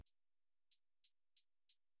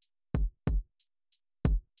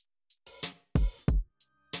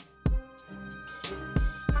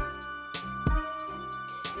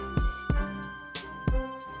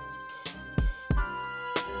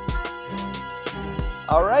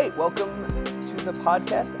All right, welcome to the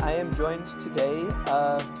podcast. I am joined today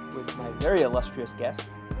with my very illustrious guest,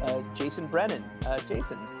 Jason Brennan.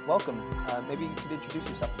 Jason, welcome. Maybe you could introduce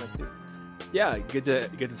yourself to my students. Yeah, good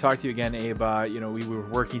to talk to you again, Abe. We were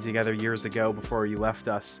working together years ago before you left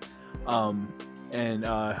us, and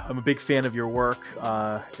I'm a big fan of your work,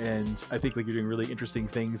 and I think you're doing really interesting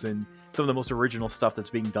things and some of the most original stuff that's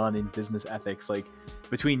being done in business ethics. Like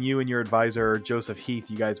between you and your advisor Joseph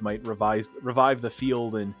Heath, you guys might revive the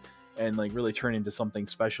field and really turn into something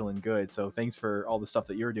special and good. So thanks for all the stuff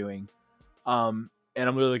that you're doing, and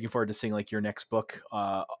I'm really looking forward to seeing your next book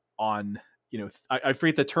on. I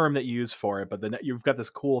forget the term that you use for it, but you've got this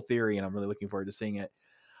cool theory, and I'm really looking forward to seeing it.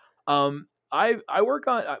 I work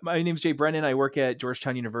on. My name's Jay Brennan. I work at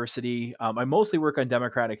Georgetown University. I mostly work on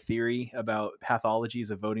democratic theory about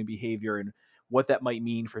pathologies of voting behavior and what that might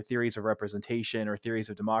mean for theories of representation or theories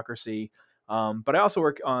of democracy. But I also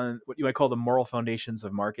work on what you might call the moral foundations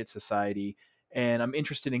of market society, and I'm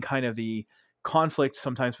interested in kind of the conflict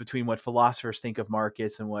sometimes between what philosophers think of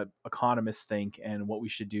markets and what economists think, and what we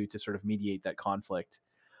should do to sort of mediate that conflict.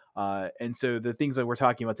 And so the things that we're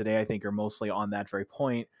talking about today, I think, are mostly on that very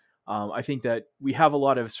point. I think that we have a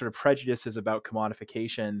lot of sort of prejudices about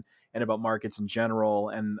commodification and about markets in general.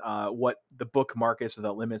 And what the book Markets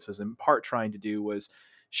Without Limits was in part trying to do was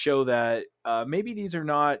show that maybe these are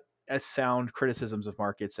not as sound criticisms of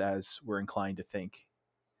markets as we're inclined to think.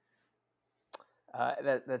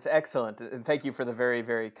 That's excellent, and thank you for the very,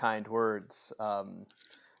 very kind words. My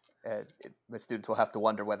students will have to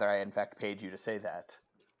wonder whether I, in fact, paid you to say that,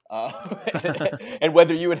 and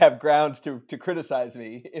whether you would have grounds to criticize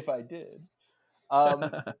me if I did.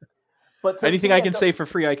 But anything I can say for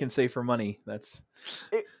free, I can say for money. That's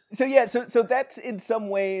so that's in some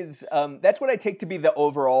ways that's what I take to be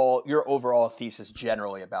your overall thesis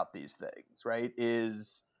generally about these things, right?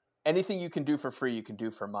 Is anything you can do for free, you can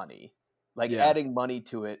do for money. Adding money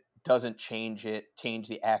to it doesn't change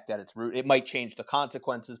the act at its root. It might change the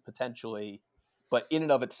consequences potentially, but in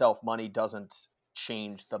and of itself, money doesn't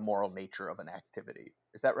change the moral nature of an activity.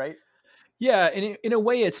 Is that right? Yeah, and in a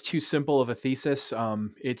way, it's too simple of a thesis.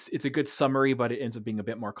 It's a good summary, but it ends up being a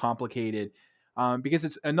bit more complicated. Because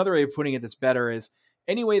it's another way of putting it that's better is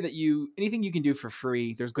anything you can do for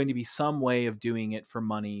free, there's going to be some way of doing it for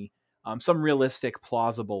money, some realistic,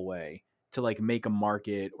 plausible way to make a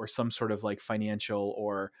market or some sort of financial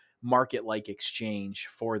or market-like exchange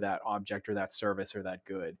for that object or that service or that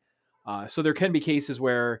good. So there can be cases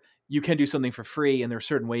where you can do something for free, and there are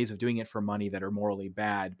certain ways of doing it for money that are morally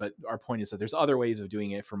bad. But our point is that there's other ways of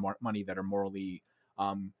doing it for money that are morally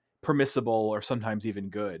permissible or sometimes even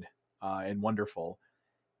good and wonderful.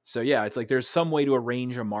 So yeah, it's there's some way to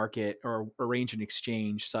arrange a market or arrange an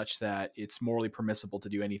exchange such that it's morally permissible to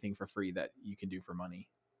do anything for free that you can do for money.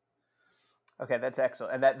 Okay, that's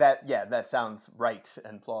excellent, and that sounds right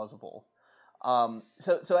and plausible.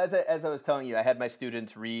 So as I was telling you, I had my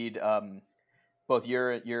students read both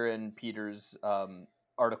your and Peter's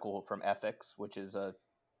article from Ethics, which is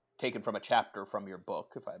taken from a chapter from your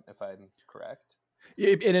book, if I'm correct.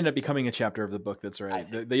 It ended up becoming a chapter of the book. That's right.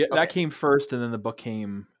 Okay. That came first, and then the book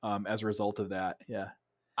came as a result of that. Yeah.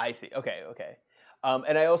 I see. Okay.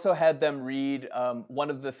 And I also had them read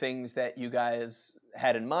one of the things that you guys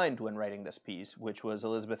had in mind when writing this piece, which was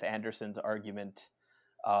Elizabeth Anderson's argument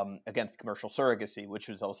against commercial surrogacy, which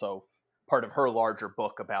was also part of her larger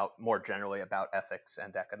book more generally about ethics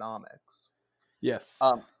and economics. Yes.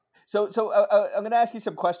 So I'm going to ask you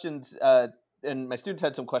some questions, and my students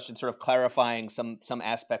had some questions sort of clarifying some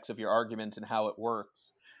aspects of your argument and how it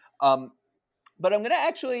works. But I'm going to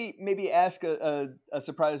actually maybe ask a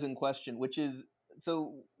surprising question, which is,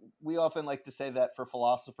 so we often like to say that for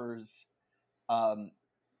philosophers,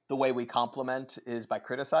 the way we compliment is by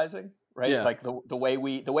criticizing, right? Yeah. The way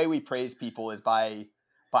we praise people is by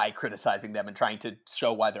criticizing them and trying to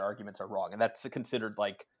show why their arguments are wrong, and that's considered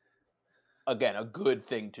again a good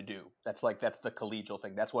thing to do. That's the collegial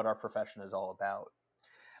thing. That's what our profession is all about.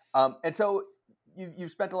 And so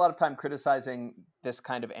you've spent a lot of time criticizing this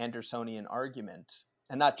kind of Andersonian argument,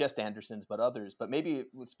 and not just Anderson's, but others, but maybe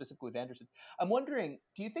specifically with Anderson's. I'm wondering,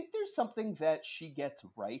 do you think there's something that she gets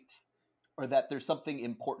right, or that there's something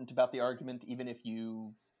important about the argument, even if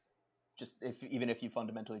you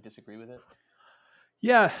fundamentally disagree with it?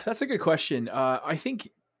 Yeah, that's a good question. I think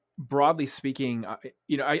broadly speaking,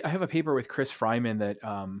 I have a paper with Chris Fryman that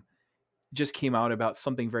just came out about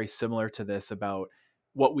something very similar to this, about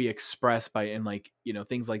what we express things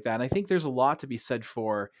like that. And I think there's a lot to be said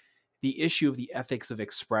for the issue of the ethics of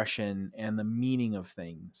expression and the meaning of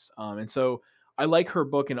things. And so I like her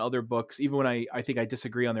book and other books, even when I think I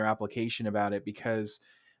disagree on their application about it, because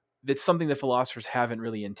that's something that philosophers haven't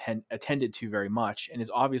really attended to very much, and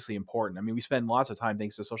is obviously important. I mean, we spend lots of time,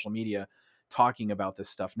 thanks to social media, talking about this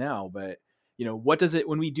stuff now, but what does it,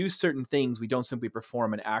 when we do certain things, we don't simply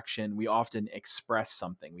perform an action, we often express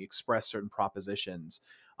something, we express certain propositions.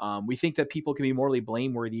 We think that people can be morally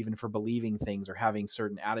blameworthy even for believing things or having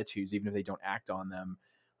certain attitudes, even if they don't act on them.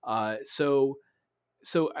 So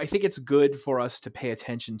I think it's good for us to pay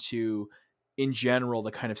attention to, in general,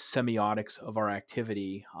 the kind of semiotics of our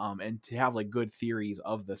activity, and to have like good theories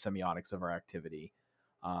of the semiotics of our activity.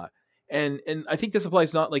 And I think this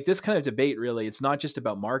applies, not like this kind of debate, really. It's not just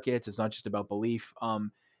about markets. It's not just about belief.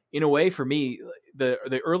 In a way, for me,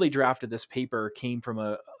 the early draft of this paper came from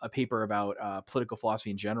a paper about political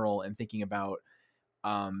philosophy in general, and thinking about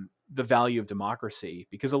the value of democracy,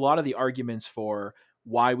 because a lot of the arguments for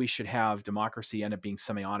why we should have democracy end up being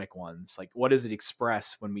semiotic ones. Like, what does it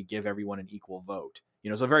express when we give everyone an equal vote?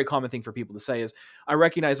 So a very common thing for people to say is, I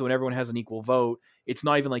recognize that when everyone has an equal vote, it's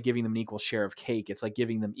not even like giving them an equal share of cake. It's like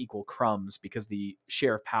giving them equal crumbs, because the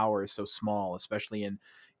share of power is so small, especially in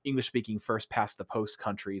English speaking first past the post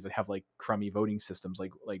countries that have like crummy voting systems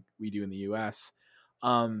like we do in the US.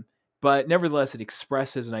 But nevertheless, it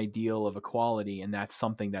expresses an ideal of equality, and that's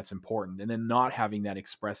something that's important. And then not having that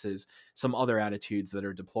expresses some other attitudes that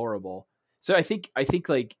are deplorable. So I think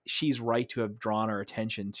like she's right to have drawn our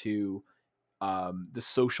attention to the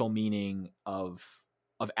social meaning of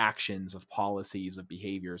actions, of policies, of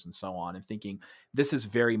behaviors, and so on, and thinking this is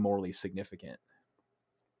very morally significant.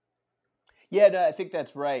 Yeah, no, I think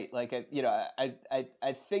that's right. Like, I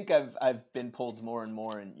think I've been pulled more and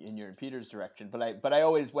more in your and Peter's direction. But I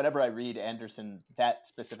always, whenever I read Anderson, that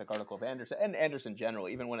specific article of Anderson, and Anderson in general,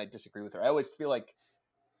 even when I disagree with her, I always feel like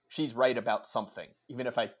she's right about something. Even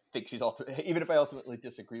if I think even if I ultimately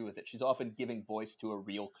disagree with it, she's often giving voice to a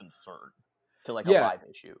real concern, to like a live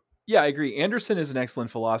issue. Yeah, I agree. Anderson is an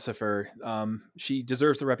excellent philosopher. She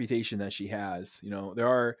deserves the reputation that she has.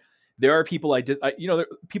 There are people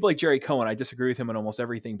people like Jerry Cohen. I disagree with him on almost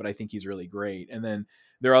everything, but I think he's really great. And then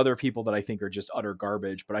there are other people that I think are just utter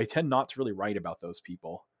garbage, but I tend not to really write about those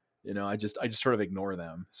people. I just sort of ignore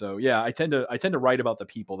them. So yeah, I tend to write about the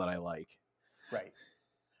people that I like. Right.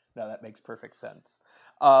 No, that makes perfect sense.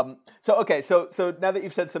 So now that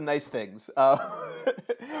you've said some nice things, the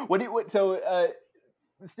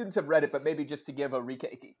students have read it, but maybe just to give a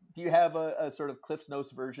recap, do you have a sort of Cliff's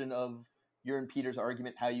Notes version of your and Peter's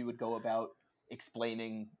argument, how you would go about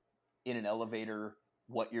explaining in an elevator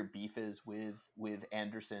what your beef is with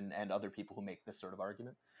Anderson and other people who make this sort of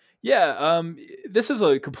argument? Yeah, this is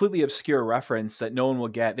a completely obscure reference that no one will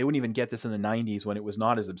get. They wouldn't even get this in the 90s when it was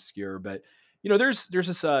not as obscure. But, there's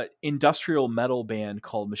this industrial metal band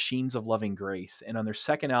called Machines of Loving Grace. And on their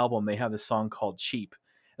second album, they have this song called Cheap.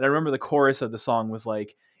 And I remember the chorus of the song was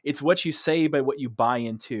like, it's what you say by what you buy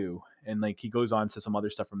into. And like he goes on to some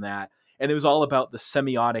other stuff from that. And it was all about the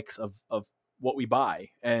semiotics of what we buy.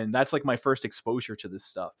 And that's like my first exposure to this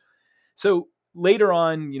stuff. So later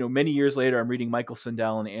on, many years later, I'm reading Michael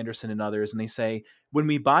Sandel and Anderson and others, and they say, when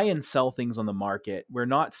we buy and sell things on the market, we're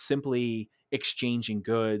not simply exchanging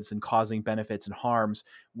goods and causing benefits and harms.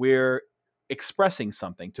 We're expressing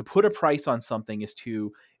something. To put a price on something is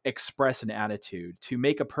to express an attitude. To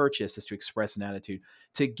make a purchase is to express an attitude.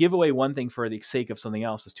 To give away one thing for the sake of something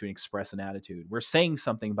else is to express an attitude. We're saying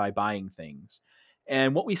something by buying things.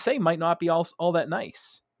 And what we say might not be all that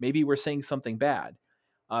nice. Maybe we're saying something bad.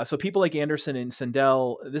 So people like Anderson and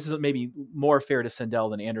Sandel, this is maybe more fair to Sandel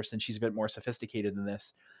than Anderson. She's a bit more sophisticated than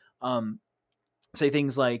this. Say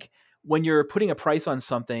things like, when you're putting a price on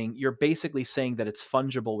something, you're basically saying that it's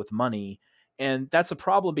fungible with money. And that's a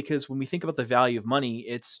problem, because when we think about the value of money,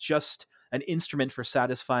 it's just an instrument for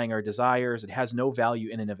satisfying our desires. It has no value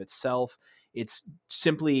in and of itself. It's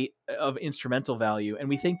simply of instrumental value. And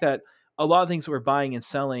we think that a lot of things that we're buying and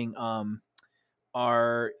selling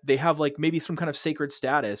they have like maybe some kind of sacred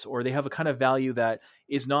status, or they have a kind of value that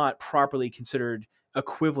is not properly considered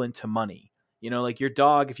equivalent to money. Like your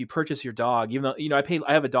dog, if you purchase your dog, even though,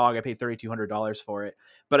 I have a dog, I paid $3,200 for it,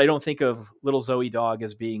 but I don't think of little Zoe dog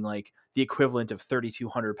as being like the equivalent of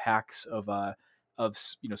 3,200 packs of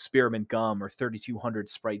spearmint gum or 3,200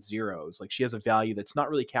 Sprite Zeros. Like, she has a value that's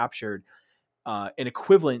not really captured an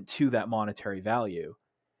equivalent to that monetary value.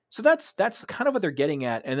 So that's kind of what they're getting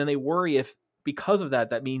at. And then they worry if, because of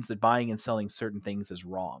that means that buying and selling certain things is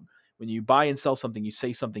wrong. When you buy and sell something, you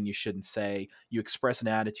say something you shouldn't say, you express an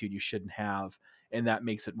attitude you shouldn't have, and that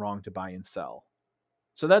makes it wrong to buy and sell.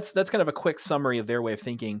 So that's kind of a quick summary of their way of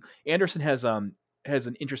thinking. Anderson has an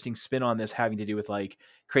interesting spin on this, having to do with like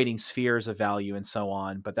creating spheres of value and so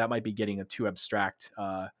on, but that might be getting too abstract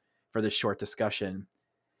for this short discussion.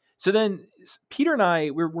 So then Peter and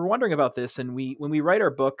I, we're wondering about this, and when we write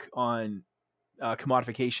our book on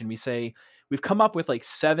commodification, we say we've come up with like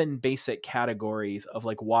 7 basic categories of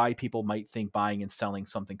like why people might think buying and selling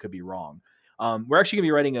something could be wrong. We're actually going to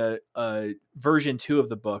be writing a version 2 of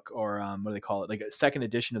the book, or what do they call it? Like a second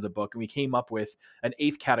edition of the book. And we came up with an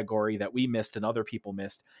 8th category that we missed and other people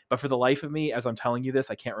missed. But for the life of me, as I'm telling you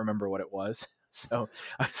this, I can't remember what it was. So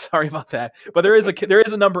I'm sorry about that. But there is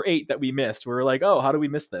a number 8 that we missed. We're like, oh, how do we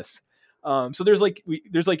miss this? So there's like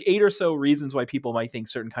 8 or so reasons why people might think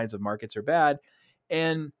certain kinds of markets are bad.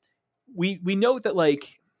 And we note that,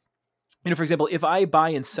 like, for example, if I buy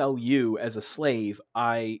and sell you as a slave,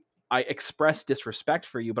 I express disrespect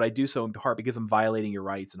for you, but I do so in part because I'm violating your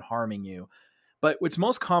rights and harming you. But what's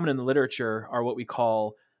most common in the literature are what we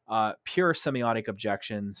call pure semiotic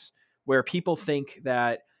objections, where people think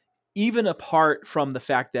that even apart from the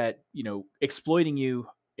fact that, exploiting you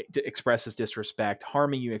expresses disrespect,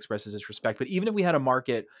 harming you expresses disrespect, but even if we had a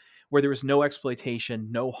market where there was no exploitation,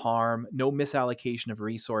 no harm, no misallocation of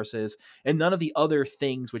resources, and none of the other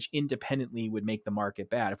things which independently would make the market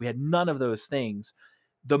bad, if we had none of those things,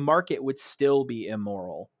 the market would still be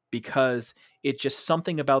immoral, because it just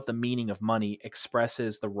something about the meaning of money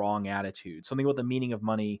expresses the wrong attitude. Something about the meaning of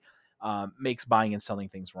money makes buying and selling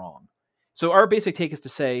things wrong. So our basic take is to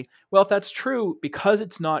say, well, if that's true, because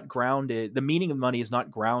it's not grounded, the meaning of money is not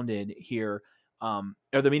grounded here,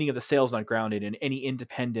 or the meaning of the sale is not grounded in any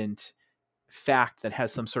independent fact that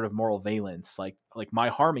has some sort of moral valence, like my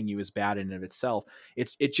harming you is bad in and of itself.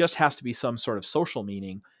 It just has to be some sort of social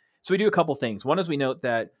meaning. So we do a couple things. One is we note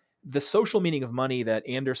that the social meaning of money that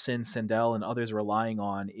Anderson, Sandel, and others are relying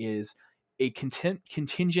on is a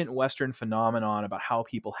contingent Western phenomenon about how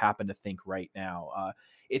people happen to think right now.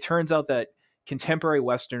 It turns out that contemporary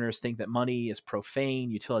Westerners think that money is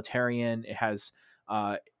profane, utilitarian. It has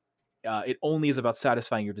it only is about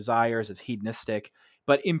satisfying your desires. It's hedonistic.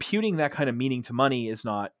 But imputing that kind of meaning to money is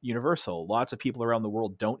not universal. Lots of people around the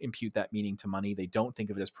world don't impute that meaning to money. They don't think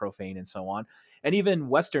of it as profane and so on. And even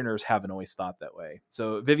Westerners haven't always thought that way.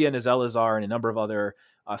 So Vivian Zelazar and a number of other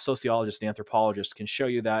sociologists and anthropologists can show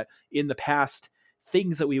you that in the past,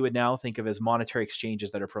 things that we would now think of as monetary exchanges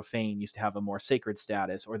that are profane used to have a more sacred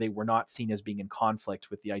status, or they were not seen as being in conflict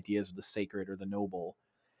with the ideas of the sacred or the noble.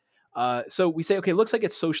 So we say, okay, it looks like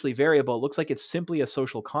it's socially variable. It looks like it's simply a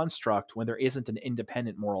social construct when there isn't an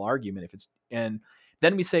independent moral argument. And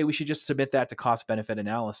then we say we should just submit that to cost benefit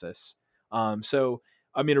analysis. So,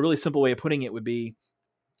 I mean, a really simple way of putting it would be,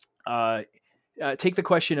 take the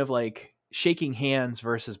question of like shaking hands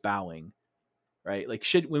versus bowing, right? Like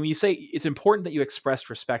when you say it's important that you express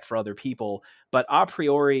respect for other people, but a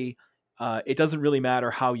priori, it doesn't really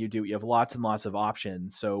matter how you do it. You have lots and lots of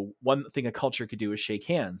options. So one thing a culture could do is shake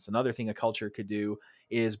hands. Another thing a culture could do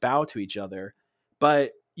is bow to each other.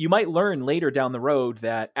 But you might learn later down the road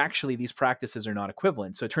that actually these practices are not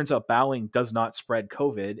equivalent. So it turns out bowing does not spread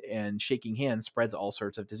COVID, and shaking hands spreads all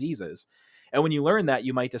sorts of diseases. And when you learn that,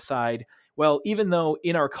 you might decide, well, even though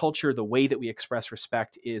in our culture, the way that we express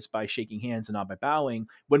respect is by shaking hands and not by bowing,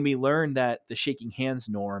 when we learn that the shaking hands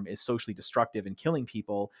norm is socially destructive and killing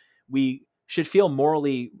people, we should feel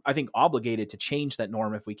morally, I think, obligated to change that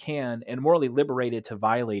norm if we can, and morally liberated to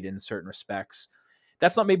violate it in certain respects.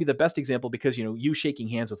 That's not maybe the best example because, you shaking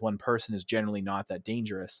hands with one person is generally not that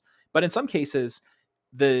dangerous. But in some cases,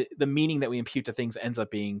 the meaning that we impute to things ends up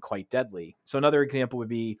being quite deadly. So another example would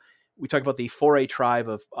be, we talk about the Foray tribe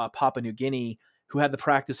of Papua New Guinea, who had the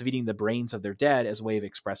practice of eating the brains of their dead as a way of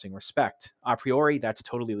expressing respect. A priori, that's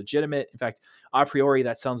totally legitimate. In fact, a priori,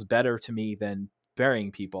 that sounds better to me than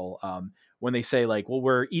burying people. When they say like, well,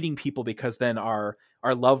 we're eating people because then our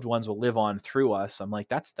loved ones will live on through us, I'm like,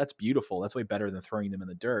 that's beautiful. That's way better than throwing them in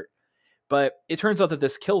the dirt. But it turns out that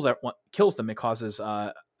this kills them. It causes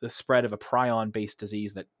the spread of a prion-based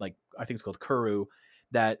disease that, like, I think it's called Kuru,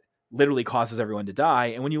 that literally causes everyone to die.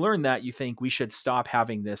 And when you learn that, you think we should stop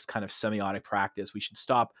having this kind of semiotic practice. We should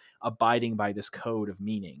stop abiding by this code of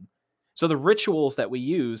meaning. So the rituals that we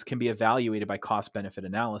use can be evaluated by cost-benefit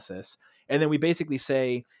analysis. And then we basically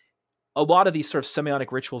say a lot of these sort of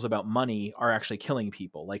semiotic rituals about money are actually killing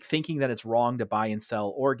people, like thinking that it's wrong to buy and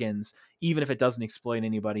sell organs, even if it doesn't exploit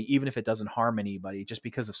anybody, even if it doesn't harm anybody, just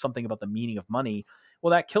because of something about the meaning of money.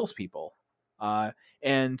 Well, that kills people.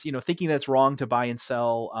 And thinking that it's wrong to buy and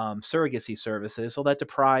sell surrogacy services, well, that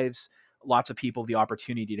deprives lots of people of the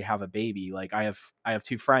opportunity to have a baby. Like I have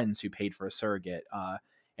 2 friends who paid for a surrogate,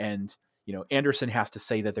 and Anderson has to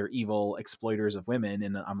say that they're evil exploiters of women,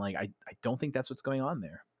 and I'm like, I don't think that's what's going on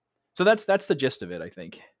there. So that's the gist of it, I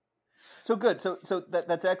think. So good. So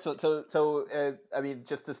that's excellent. So I mean,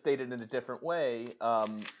 just to state it in a different way,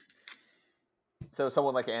 So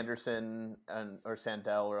someone like Anderson or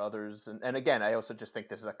Sandel or others, and again, I also just think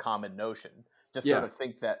this is a common notion. Just sort Yeah. of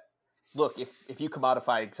think that, look, if you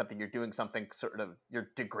commodify something, you're doing something sort of, you're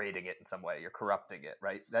degrading it in some way, you're corrupting it,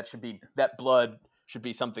 right? That blood should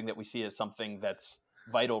be something that we see as something that's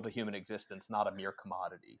vital to human existence, not a mere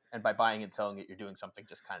commodity. And by buying and selling it, you're doing something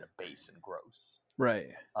just kind of base and gross. Right.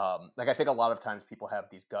 Like I think a lot of times people have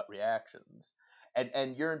these gut reactions,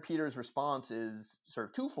 and your and Peter's response is sort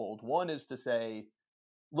of twofold. One is to say,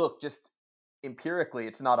 look, just empirically,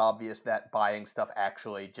 it's not obvious that buying stuff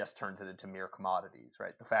actually just turns it into mere commodities,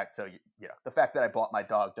 right? The fact that I bought my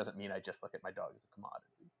dog doesn't mean I just look at my dog as a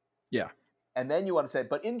commodity. Yeah. And then you want to say,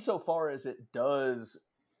 but insofar as it does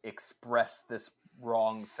express this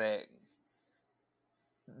wrong thing,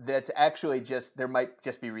 that's actually just, there might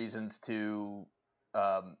just be reasons to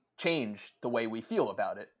change the way we feel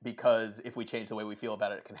about it, because if we change the way we feel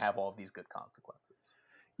about it, it can have all of these good consequences.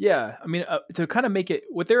 Yeah, I mean, to kind of make it,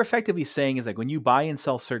 what they're effectively saying is like when you buy and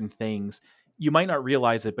sell certain things, you might not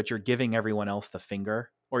realize it, but you're giving everyone else the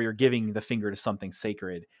finger, or you're giving the finger to something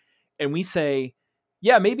sacred. And we say,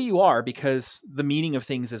 yeah, maybe you are, because the meaning of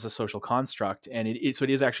things is a social construct, and so it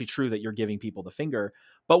is actually true that you're giving people the finger.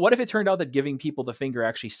 But what if it turned out that giving people the finger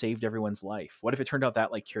actually saved everyone's life? What if it turned out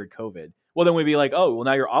that like cured COVID? Well, then we'd be like, oh, well,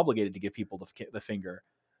 now you're obligated to give people the finger.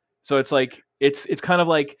 So it's like it's kind of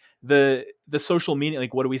like the social meaning.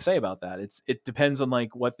 Like, what do we say about that? It depends on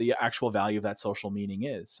like what the actual value of that social meaning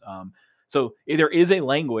is. So there is a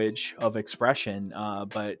language of expression,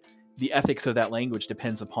 but the ethics of that language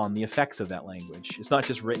depends upon the effects of that language. It's not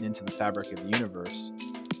just written into the fabric of the universe.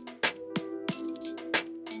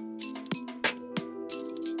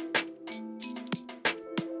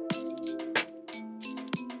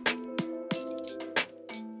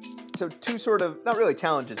 So two sort of, not really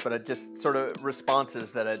challenges, but just sort of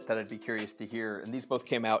responses that I'd be curious to hear, and these both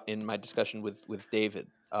came out in my discussion with David.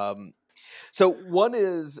 So one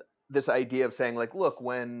is this idea of saying, like, look,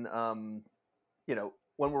 when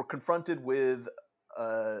we're confronted with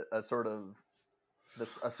a sort of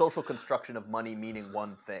a social construction of money meaning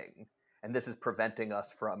one thing, and this is preventing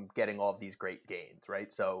us from getting all of these great gains,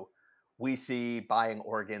 right? So we see buying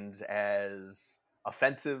organs as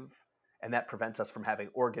offensive, and that prevents us from having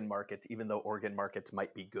organ markets, even though organ markets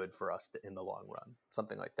might be good for us in the long run,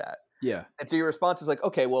 something like that. Yeah. And so your response is like,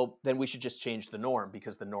 okay, well, then we should just change the norm,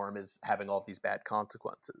 because the norm is having all of these bad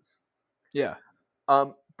consequences. Yeah.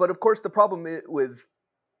 But of course, the problem with,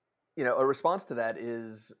 a response to that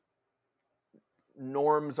is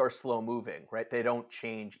norms are slow moving, right? They don't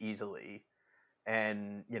change easily.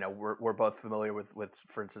 And, we're both familiar with,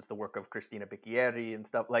 for instance, the work of Cristina Bicchieri and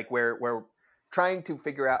stuff, like where trying to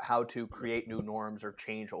figure out how to create new norms or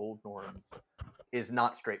change old norms is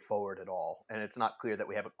not straightforward at all. And it's not clear that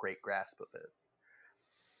we have a great grasp of it.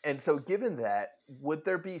 And so given that, would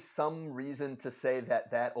there be some reason to say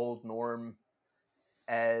that old norm,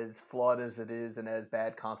 as flawed as it is and as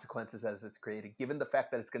bad consequences as it's created, given the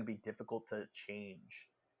fact that it's going to be difficult to change,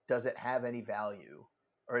 does it have any value?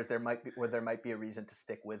 Or there might be a reason to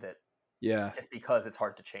stick with it? Yeah. Just because it's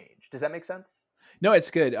hard to change. Does that make sense? No, it's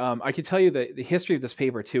good. I can tell you the history of this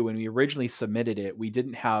paper too. When we originally submitted it, we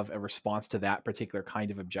didn't have a response to that particular kind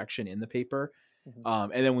of objection in the paper.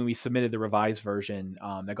 Mm-hmm. And then when we submitted the revised version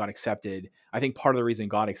that got accepted, I think part of the reason it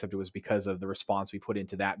got accepted was because of the response we put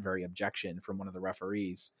into that very objection from one of the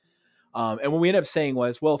referees. And what we ended up saying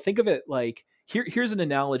was, well, think of it like here's an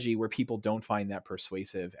analogy where people don't find that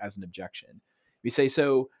persuasive as an objection. We say,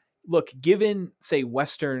 so look, given say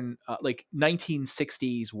Western, like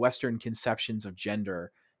 1960s Western conceptions of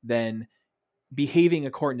gender, then behaving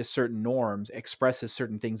according to certain norms expresses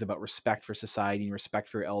certain things about respect for society and respect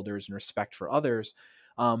for elders and respect for others.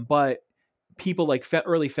 But people like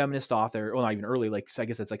early feminist author, well, not even early, like I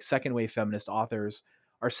guess it's like second wave feminist authors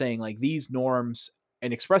are saying like these norms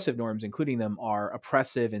and expressive norms, including them, are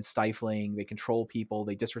oppressive and stifling. They control people.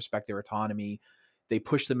 They disrespect their autonomy. They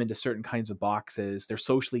push them into certain kinds of boxes. They're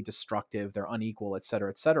socially destructive. They're unequal, et cetera,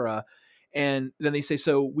 et cetera. And then they say,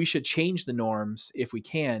 so we should change the norms if we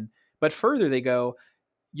can. But further, they go,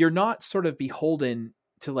 you're not sort of beholden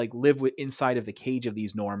to like live inside of the cage of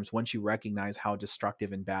these norms. Once you recognize how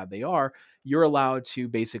destructive and bad they are, you're allowed to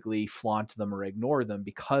basically flaunt them or ignore them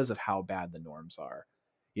because of how bad the norms are.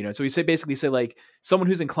 So we basically say like someone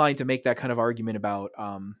who's inclined to make that kind of argument about,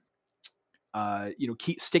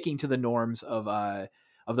 keep sticking to the norms of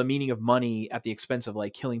the meaning of money at the expense of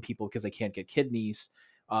like killing people because they can't get kidneys.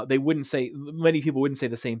 Many people wouldn't say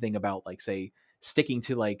the same thing about like, say, sticking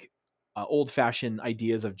to like old-fashioned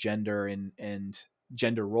ideas of gender and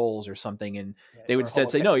gender roles or something, and they would Or instead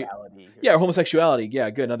say no. Yeah, or homosexuality. Yeah,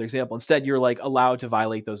 good, another example. Instead, you're like allowed to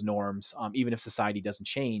violate those norms, even if society doesn't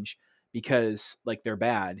change, because like they're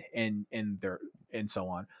bad and they're and so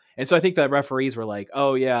on. And so I think that referees were like,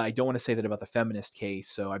 oh yeah, I don't want to say that about the feminist case,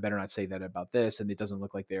 so I better not say that about this. And it doesn't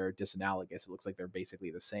look like they're disanalogous. It looks like they're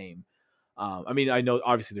basically the same. I mean, I know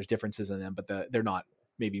obviously there's differences in them, but they're not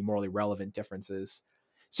maybe morally relevant differences.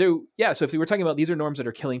 So yeah, so if we were talking about these are norms that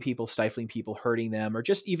are killing people, stifling people, hurting them, or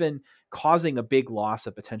just even causing a big loss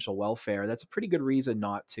of potential welfare, that's a pretty good reason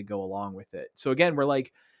not to go along with it. So again, we're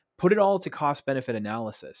like, put it all to cost benefit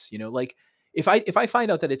analysis. Like if I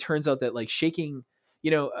find out that it turns out that like shaking,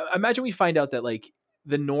 imagine we find out that like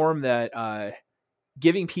the norm that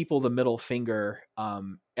giving people the middle finger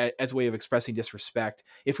as a way of expressing disrespect,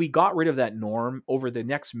 if we got rid of that norm over the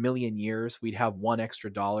next million years, we'd have $1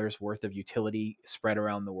 extra worth of utility spread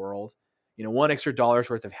around the world, $1 extra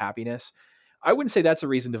worth of happiness. I wouldn't say that's a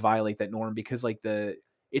reason to violate that norm, because like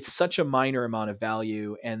it's such a minor amount of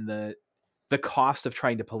value, and the cost of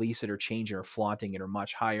trying to police it or change it or flaunting it are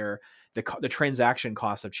much higher. The transaction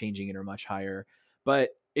costs of changing it are much higher. But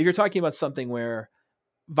if you're talking about something where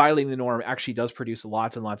violating the norm actually does produce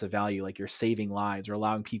lots and lots of value, like you're saving lives or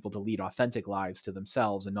allowing people to lead authentic lives to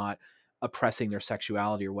themselves and not oppressing their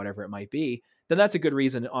sexuality or whatever it might be, then that's a good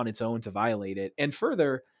reason on its own to violate it. And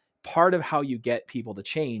further, part of how you get people to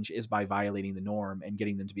change is by violating the norm and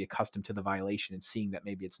getting them to be accustomed to the violation and seeing that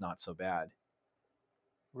maybe it's not so bad.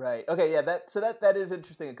 Right. Okay. Yeah. That is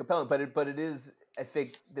interesting and compelling, but it is. I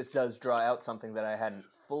think this does draw out something that I hadn't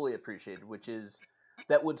fully appreciated, which is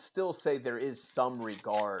that would still say there is some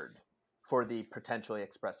regard for the potentially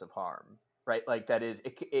expressive harm, right? Like that is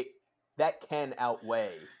it that can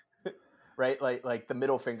outweigh, right? Like the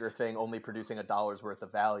middle finger thing only producing $1 worth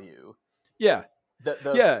of value. Yeah.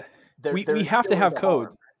 Yeah. We have to have code.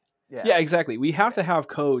 Yeah, exactly. We have to have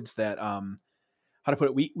codes that how to put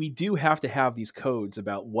it, we do have to have these codes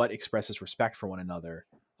about what expresses respect for one another.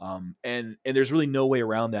 And there's really no way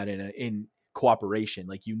around that in cooperation.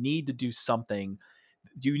 Like you need to do something.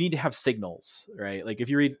 You need to have signals, right? Like if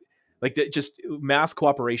you read like just mass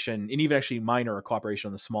cooperation, and even actually minor cooperation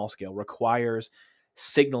on the small scale, requires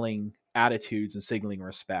signaling attitudes and signaling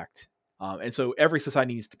respect. And so every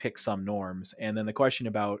society needs to pick some norms. And then the question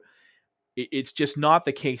about it's just not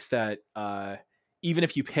the case that even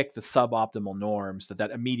if you pick the suboptimal norms,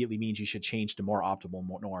 that immediately means you should change to more optimal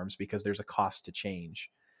norms, because there's a cost to change.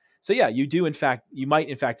 So yeah, you might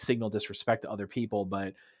in fact signal disrespect to other people,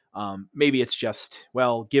 but maybe it's just,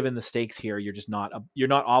 well, given the stakes here, you're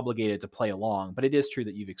not obligated to play along. But it is true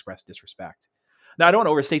that you've expressed disrespect. Now, I don't want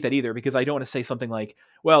to overstate that either, because I don't want to say something like,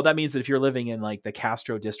 well, that means that if you're living in like the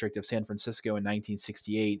Castro district of San Francisco in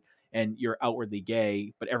 1968 and you're outwardly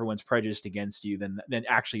gay, but everyone's prejudiced against you, then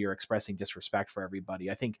actually you're expressing disrespect for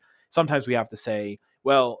everybody. I think sometimes we have to say,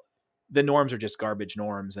 well, the norms are just garbage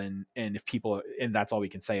norms, and if people, and that's all we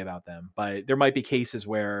can say about them. But there might be cases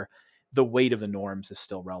where the weight of the norms is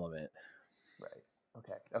still relevant. Right.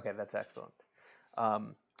 Okay. That's excellent.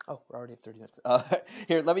 We're already at 30 minutes.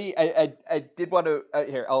 Here, let me. I did want to.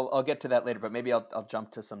 Here, I'll get to that later, but maybe I'll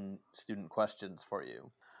jump to some student questions for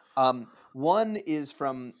you. One is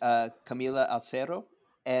from Camila Alcero,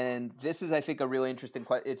 and this is, I think, a really interesting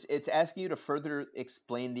question. It's asking you to further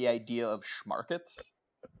explain the idea of schmarkets,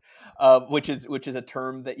 which is a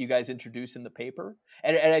term that you guys introduce in the paper,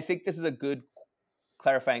 and I think this is a good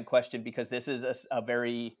clarifying question, because this is a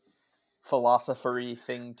very philosopher-y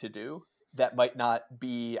thing to do that might not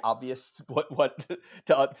be obvious what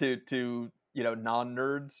to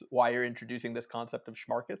non-nerds why you're introducing this concept of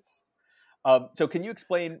schmarkets. So can you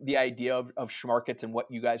explain the idea of schmarkets and what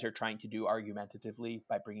you guys are trying to do argumentatively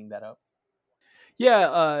by bringing that up?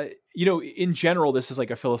 Yeah, in general, this is like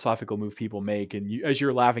a philosophical move people make, and as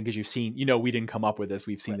you're laughing because you've seen, we didn't come up with this,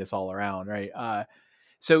 we've seen this all around, right?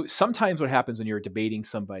 So sometimes what happens when you're debating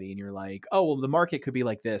somebody and you're like, oh, well, the market could be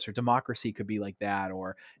like this, or democracy could be like that,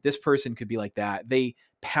 or this person could be like that. They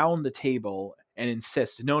pound the table and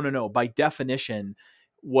insist, no. By definition,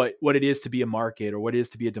 what it is to be a market, or what it is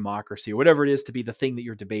to be a democracy, or whatever it is to be the thing that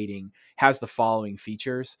you're debating, has the following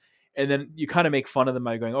features. And then you kind of make fun of them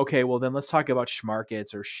by going, okay, well, then let's talk about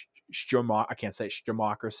schmarkets, or I can't say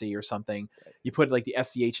democracy or something. You put like the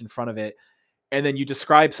SCH in front of it. And then you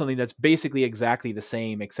describe something that's basically exactly the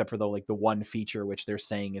same, except for the one feature which they're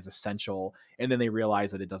saying is essential. And then they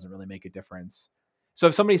realize that it doesn't really make a difference. So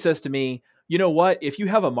if somebody says to me, you know what, if you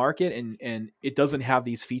have a market and it doesn't have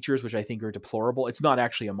these features, which I think are deplorable, it's not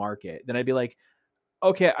actually a market. Then I'd be like,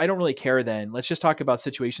 okay, I don't really care then. Let's just talk about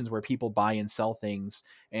situations where people buy and sell things.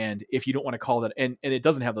 And if you don't want to call that, and it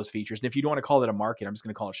doesn't have those features. And if you don't want to call it a market, I'm just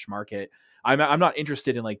going to call it schmarket. I'm not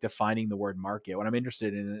interested in like defining the word market. What I'm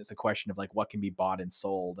interested in is the question of like what can be bought and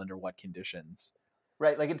sold under what conditions.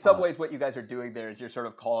 Right. Like in some ways, what you guys are doing there is you're sort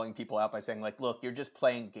of calling people out by saying like, look, you're just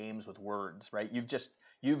playing games with words, right?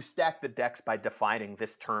 You've stacked the decks by defining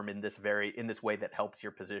this term in this way that helps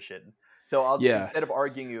your position. So Yeah. instead of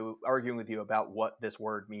arguing with you about what this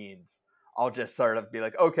word means, I'll just sort of be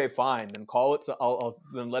like, okay, fine, then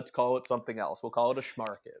then let's call it something else. We'll call it a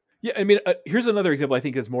schmarket. Yeah, I mean, here's another example I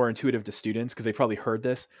think is more intuitive to students because they probably heard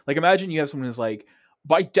this. Like, imagine you have someone who's like,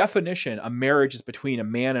 by definition, a marriage is between a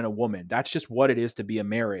man and a woman. That's just what it is to be a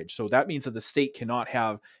marriage. So that means that the state cannot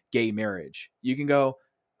have gay marriage. You can go,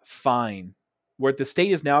 fine. What the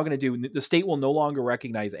state is now going to do, the state will no longer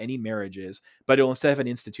recognize any marriages, but it'll instead have an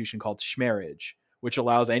institution called schmarriage, which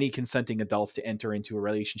allows any consenting adults to enter into a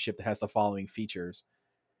relationship that has the following features.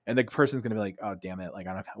 And the person's going to be like, oh, damn it. Like,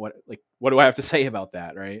 I don't know what do I have to say about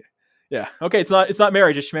that? Right. Yeah. Okay. It's not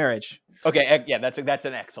marriage. It's marriage. Okay. Yeah. That's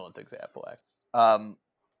an excellent example.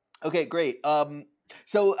 Okay, great.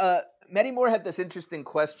 So Maddie Moore had this interesting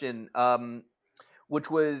question, which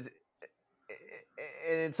was,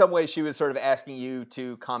 in some ways, she was sort of asking you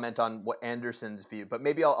to comment on what Anderson's view, but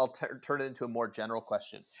maybe I'll turn it into a more general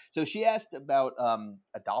question. So she asked about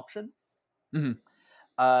adoption,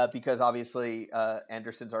 because obviously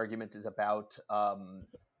Anderson's argument is about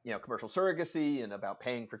commercial surrogacy and about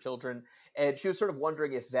paying for children, and she was sort of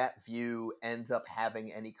wondering if that view ends up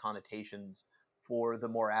having any connotations for the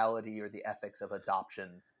morality or the ethics of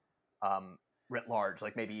adoption writ large,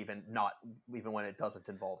 like maybe even when it doesn't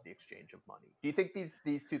involve the exchange of money. Do you think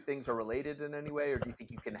these two things are related in any way, or do you think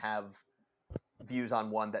you can have views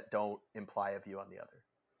on one that don't imply a view on the other?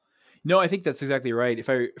 No, I think that's exactly right. If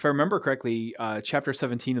I remember correctly, chapter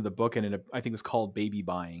 17 of the book, and I think it was called Baby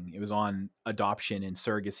Buying. It was on adoption and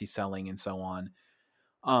surrogacy selling and so on.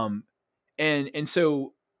 And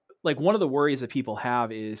so, like, one of the worries that people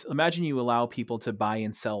have is, imagine you allow people to buy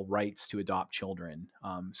and sell rights to adopt children.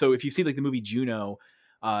 So if you see like the movie Juno,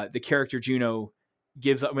 the character Juno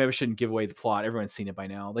gives up. Maybe I shouldn't give away the plot. Everyone's seen it by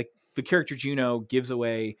now. Like, the character Juno gives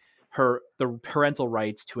away the parental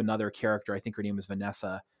rights to another character. I think her name is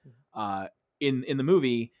Vanessa, in the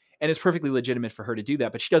movie, and it's perfectly legitimate for her to do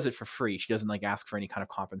that, but she does it for free. She doesn't like ask for any kind of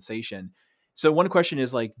compensation. So one question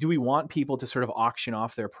is like, do we want people to sort of auction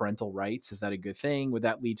off their parental rights? Is that a good thing? Would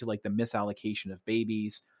that lead to like the misallocation of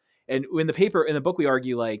babies? And in the book, we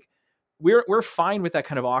argue like we're fine with that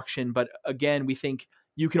kind of auction, but again, we think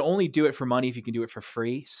you can only do it for money if you can do it for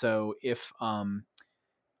free. So if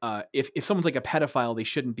someone's like a pedophile, they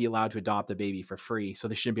shouldn't be allowed to adopt a baby for free. So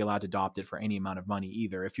they shouldn't be allowed to adopt it for any amount of money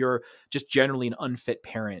either. If you're just generally an unfit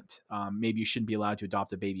parent, maybe you shouldn't be allowed to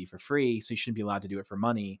adopt a baby for free. So you shouldn't be allowed to do it for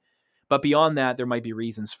money. But beyond that, there might be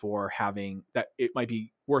reasons for having that. It might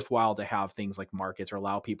be worthwhile to have things like markets or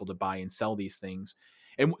allow people to buy and sell these things.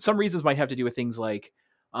 And some reasons might have to do with things like,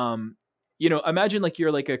 imagine like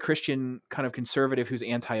you're like a Christian kind of conservative who's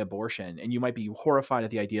anti-abortion, and you might be horrified at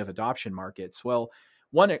the idea of adoption markets. Well,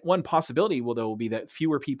 one possibility will be that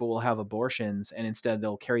fewer people will have abortions, and instead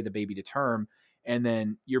they'll carry the baby to term, and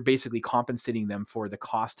then you're basically compensating them for the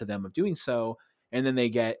cost to them of doing so. And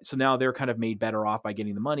then so now they're kind of made better off by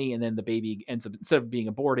getting the money. And then the baby ends up, instead of being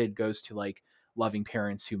aborted, goes to like loving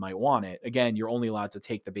parents who might want it. Again, you're only allowed to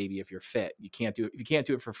take the baby if you're fit. You can't do it. If you can't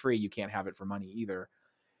do it for free, you can't have it for money either.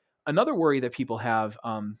 Another worry that people have,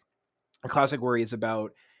 a classic worry, is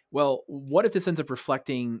about, well, what if this ends up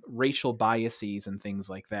reflecting racial biases and things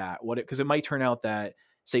like that? Because it might turn out that,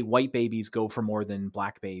 say, white babies go for more than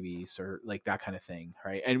black babies, or like that kind of thing,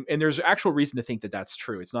 right? And there's actual reason to think that that's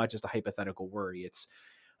true. It's not just a hypothetical worry. It's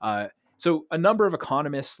so a number of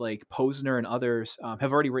economists like Posner and others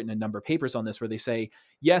have already written a number of papers on this, where they say,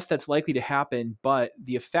 yes, that's likely to happen, but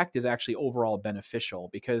the effect is actually overall beneficial,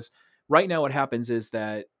 because right now what happens is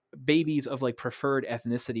that babies of like preferred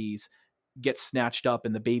ethnicities get snatched up,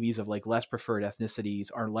 and the babies of like less preferred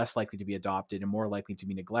ethnicities are less likely to be adopted and more likely to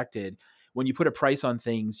be neglected. When you put a price on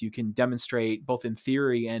things, you can demonstrate both in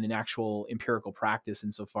theory and in actual empirical practice,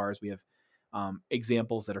 insofar as we have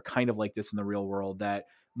examples that are kind of like this in the real world, that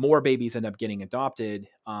more babies end up getting adopted.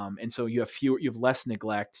 And so you have less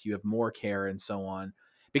neglect, you have more care, and so on.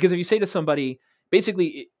 Because if you say to somebody,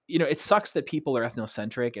 basically, it sucks that people are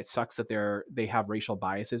ethnocentric. It sucks that they have racial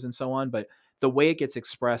biases and so on. But the way it gets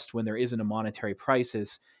expressed when there isn't a monetary price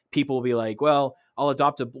is people will be like, well, I'll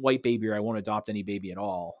adopt a white baby, or I won't adopt any baby at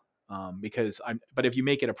all. But if you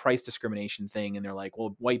make it a price discrimination thing, and they're like,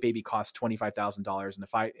 well, white baby costs $25,000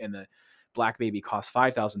 and the black baby costs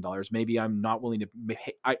 $5,000, maybe I'm not willing to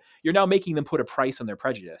you're now making them put a price on their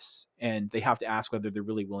prejudice, and they have to ask whether they're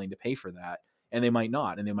really willing to pay for that. And they might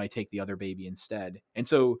not, and they might take the other baby instead. And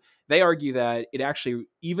so they argue that it actually,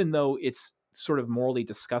 even though it's sort of morally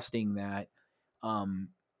disgusting that,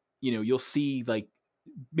 you'll see like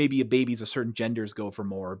maybe babies of certain genders go for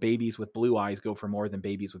more, or babies with blue eyes go for more than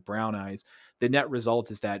babies with brown eyes. The net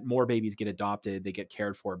result is that more babies get adopted, they get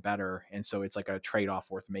cared for better. And so it's like a trade-off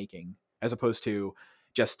worth making, as opposed to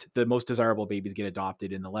just the most desirable babies get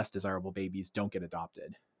adopted and the less desirable babies don't get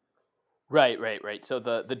adopted. Right. So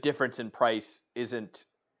the difference in price isn't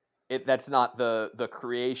it. That's not the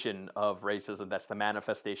creation of racism. That's the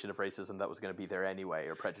manifestation of racism that was going to be there anyway,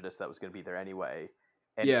 or prejudice that was going to be there anyway.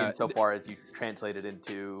 And insofar as you translate it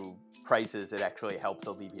into prices, it actually helps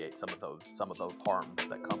alleviate some of the harms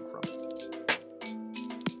that come from it.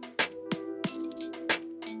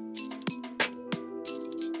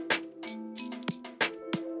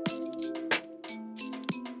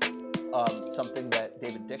 Something that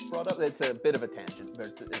David Dick brought up. It's a bit of a tangent,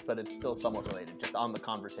 but it's still somewhat related, just on the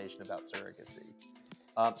conversation about surrogacy.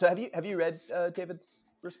 So have you read David's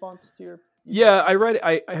response to your? Yeah, I read it.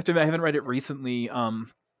 I have to admit, I haven't read it recently.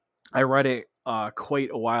 I read it quite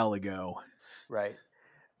a while ago. Right.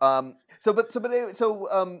 One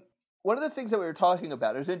of the things that we were talking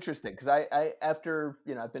about, it was interesting because I after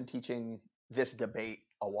I've been teaching this debate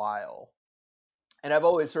a while, and I've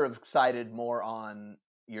always sort of sided more on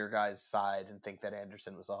your guys' side and think that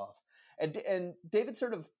Anderson was off. And David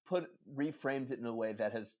sort of reframed it in a way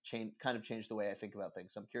that has changed the way I think about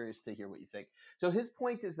things. So I'm curious to hear what you think. So his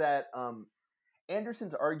point is that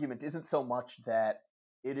Anderson's argument isn't so much that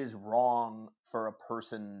it is wrong for a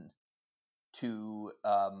person to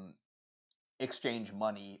exchange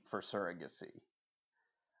money for surrogacy.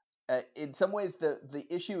 In some ways, the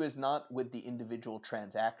issue is not with the individual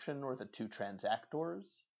transaction or the two transactors.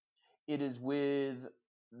 It is with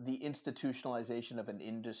the institutionalization of an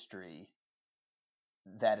industry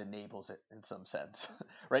that enables it in some sense,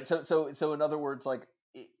 right? So in other words, like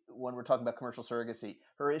when we're talking about commercial surrogacy,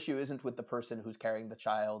 her issue isn't with the person who's carrying the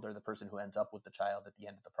child or the person who ends up with the child at the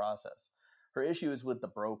end of the process. Her issue is with the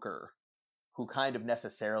broker, who kind of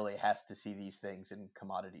necessarily has to see these things in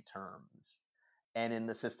commodity terms, and in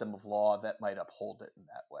the system of law that might uphold it in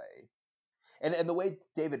that way. And the way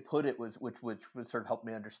David put it was, which would sort of help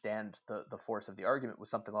me understand the force of the argument,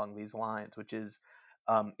 was something along these lines, which is,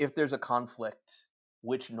 if there's a conflict,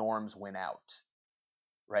 which norms win out,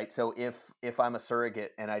 right? So if I'm a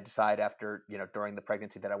surrogate and I decide after, during the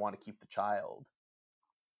pregnancy that I want to keep the child,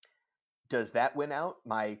 does that win out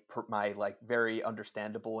my like very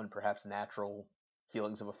understandable and perhaps natural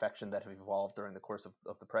feelings of affection that have evolved during the course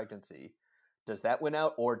of the pregnancy? Does that win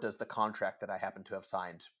out, or does the contract that I happen to have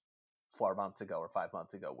signed 4 months ago or 5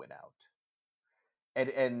 months ago win out?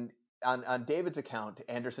 And on David's account,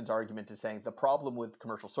 Anderson's argument is saying the problem with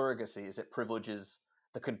commercial surrogacy is it privileges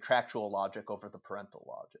the contractual logic over the parental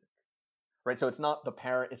logic, right? So it's not the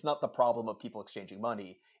problem of people exchanging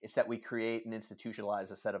money. It's that we create and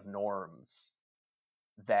institutionalize a set of norms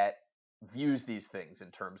that views these things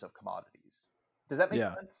in terms of commodities. Does that make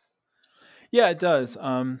sense? Yeah, it does.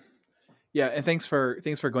 Yeah, and thanks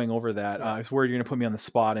for going over that. I was worried you're going to put me on the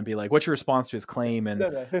spot and be like, "What's your response to his claim?" And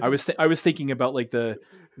No. I was thinking about like the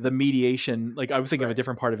mediation. Like I was thinking of a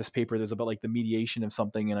different part of his paper that's about like the mediation of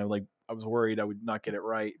something, and I was worried I would not get it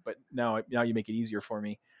right. But now you make it easier for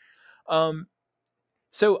me.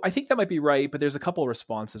 So I think that might be right, but there's a couple of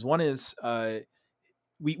responses. One is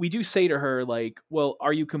we do say to her like, "Well,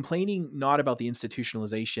 are you complaining not about the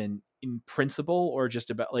institutionalization in principle, or just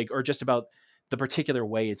about the particular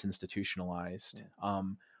way it's institutionalized?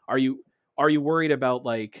 Are you worried about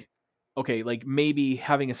like, okay, like maybe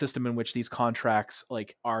having a system in which these contracts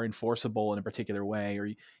like are enforceable in a particular way, or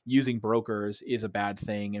using brokers is a bad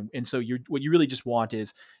thing, and so what you really just want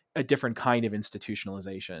is a different kind of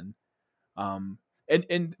institutionalization."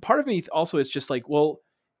 And part of me also is just like, well,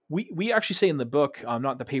 we actually say in the book,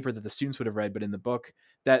 not the paper that the students would have read, but in the book,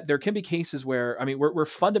 that there can be cases where, I mean, we're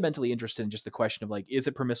fundamentally interested in just the question of like, is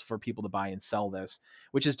it permissible for people to buy and sell this,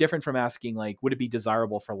 which is different from asking like, would it be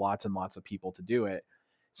desirable for lots and lots of people to do it?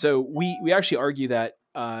 So we actually argue that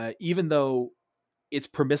even though it's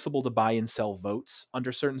permissible to buy and sell votes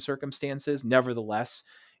under certain circumstances, nevertheless,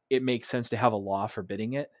 it makes sense to have a law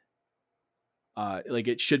forbidding it. Like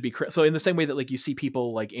it should be so in the same way that like you see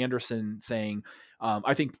people like Anderson saying,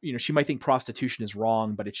 I think she might think prostitution is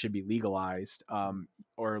wrong, but it should be legalized.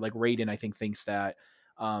 Or like Radin, I think, thinks that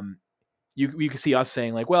you can see us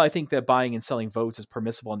saying like, well, I think that buying and selling votes is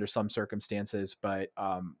permissible under some circumstances, but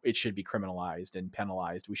it should be criminalized and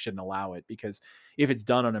penalized. We shouldn't allow it because if it's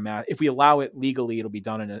done on if we allow it legally, it'll be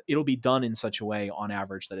done in such a way on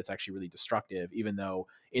average that it's actually really destructive, even though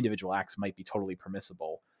individual acts might be totally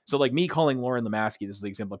permissible. So like me calling Lauren Lamaski, this is the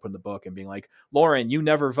example I put in the book, and being like, Lauren, you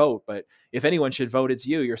never vote, but if anyone should vote, it's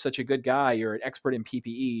you. You're such a good guy. You're an expert in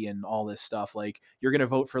PPE and all this stuff. Like you're going to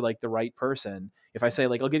vote for like the right person. If I say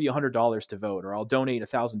like, I'll give you $100 to vote, or I'll donate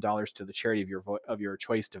 $1,000 to the charity of your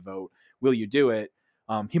choice to vote, will you do it?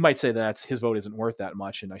 He might say that his vote isn't worth that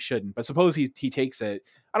much and I shouldn't, but suppose he takes it.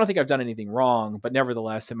 I don't think I've done anything wrong, but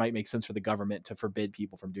nevertheless, it might make sense for the government to forbid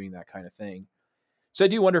people from doing that kind of thing. So I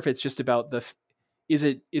do wonder if it's just about is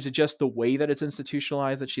it just the way that it's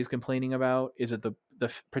institutionalized that she's complaining about? Is it the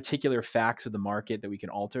particular facts of the market that we can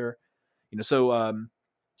alter? So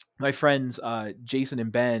my friends Jason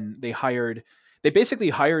and Ben, they basically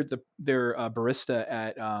hired their barista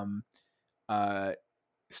at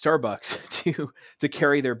Starbucks to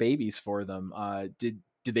carry their babies for them.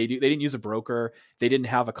 They didn't use a broker. They didn't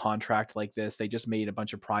have a contract like this. They just made a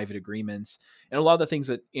bunch of private agreements. And a lot of the things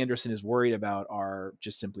that Anderson is worried about are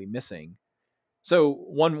just simply missing. So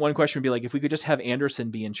one question would be like, if we could just have Anderson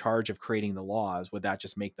be in charge of creating the laws, would that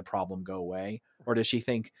just make the problem go away? Or does she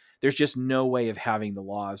think there's just no way of having the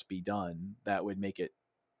laws be done that would make it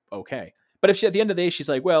okay? But if at the end of the day, she's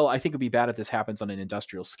like, well, I think it'd be bad if this happens on an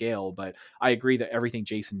industrial scale, but I agree that everything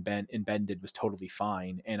Jason and Ben did was totally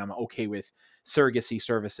fine. And I'm okay with surrogacy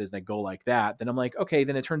services that go like that. Then I'm like, okay,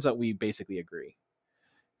 then it turns out we basically agree.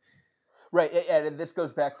 Right. And this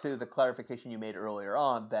goes back to the clarification you made earlier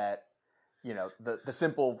on that, the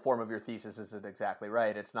simple form of your thesis isn't exactly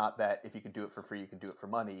right. It's not that if you can do it for free, you can do it for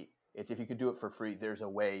money. It's if you can do it for free, there's a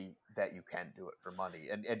way that you can do it for money.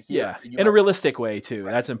 And here, in a realistic way too.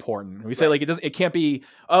 Right. That's important. We say like it can't be,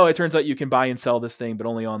 oh, it turns out you can buy and sell this thing, but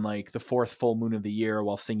only on like the fourth full moon of the year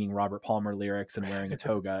while singing Robert Palmer lyrics and wearing a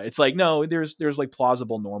toga. It's like, no, there's like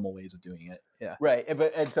plausible, normal ways of doing it. Yeah. Right.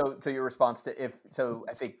 And so your response to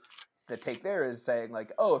I think the take there is saying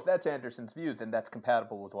like, oh, if that's Anderson's view, then that's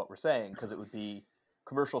compatible with what we're saying, because it would be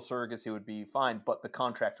commercial surrogacy would be fine, but the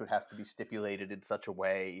contract would have to be stipulated in such a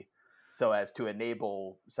way so as to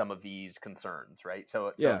enable some of these concerns, right?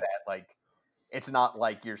 So that like it's not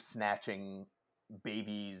like you're snatching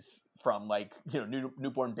babies from like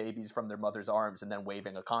newborn babies from their mother's arms and then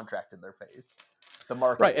waving a contract in their face. The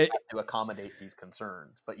market has to accommodate these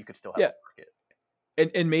concerns, but you could still have a market.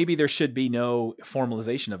 And maybe there should be no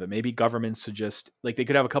formalization of it. Maybe governments should just like they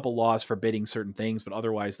could have a couple laws forbidding certain things, but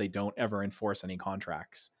otherwise they don't ever enforce any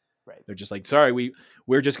contracts. Right. They're just like, sorry,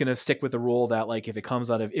 we're just going to stick with the rule that like if it comes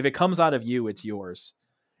out of you, it's yours,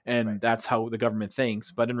 and that's how the government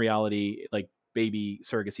thinks. But in reality, like baby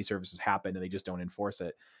surrogacy services happen, and they just don't enforce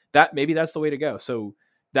it. Maybe that's the way to go. So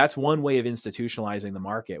that's one way of institutionalizing the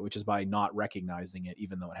market, which is by not recognizing it,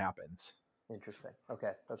 even though it happens. Interesting.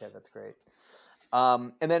 Okay, that's great.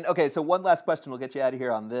 And then, so one last question, we'll get you out of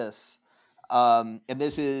here on this. And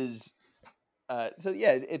this is,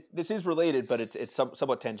 this is related, but it's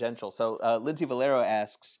somewhat tangential. So Lindsay Valero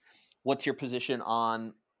asks, what's your position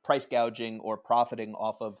on price gouging or profiting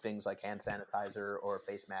off of things like hand sanitizer or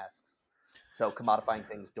face masks? So commodifying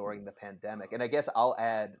things during the pandemic. And I guess I'll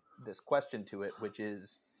add this question to it, which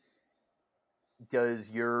is,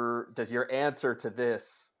 does your answer to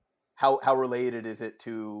this, how related is it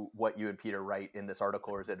to what you and Peter write in this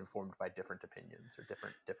article, or is it informed by different opinions or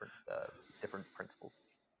different principles?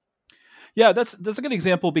 Yeah, that's a good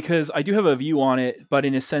example because I do have a view on it, but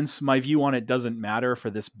in a sense, my view on it doesn't matter for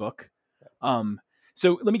this book.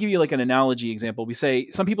 So let me give you like an analogy example.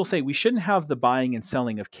 Some people say we shouldn't have the buying and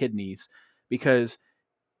selling of kidneys because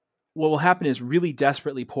what will happen is really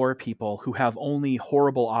desperately poor people who have only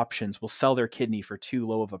horrible options will sell their kidney for too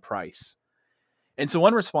low of a price. And so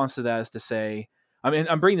one response to that is to say,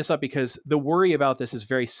 I'm bringing this up because the worry about this is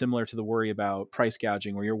very similar to the worry about price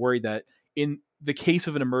gouging, where you're worried that in the case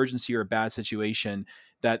of an emergency or a bad situation,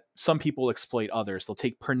 that some people exploit others. They'll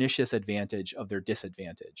take pernicious advantage of their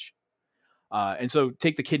disadvantage. And so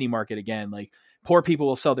take the kidney market again, like poor people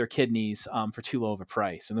will sell their kidneys for too low of a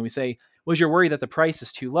price. And then we say, well, you're worried that the price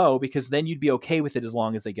is too low because then you'd be okay with it as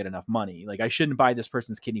long as they get enough money. Like I shouldn't buy this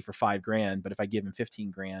person's kidney for $5,000, but if I give him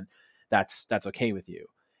 $15,000, that's okay with you.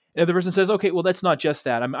 And if the person says, okay, well, that's not just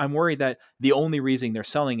that. I'm worried that the only reason they're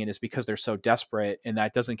selling it is because they're so desperate and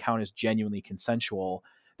that doesn't count as genuinely consensual.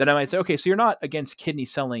 Then I might say, okay, so you're not against kidney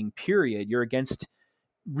selling, period. You're against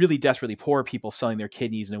really desperately poor people selling their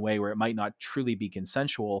kidneys in a way where it might not truly be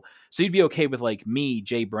consensual. So you'd be okay with like me,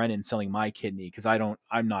 Jay Brennan, selling my kidney because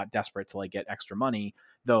I'm not desperate to like get extra money,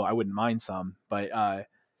 though I wouldn't mind some. But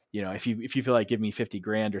if you feel like give me 50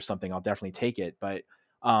 grand or something, I'll definitely take it. But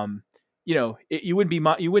you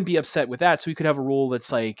wouldn't be upset with that. So we could have a rule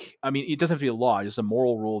that's like, I mean, it doesn't have to be a law, just a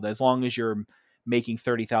moral rule that as long as you're making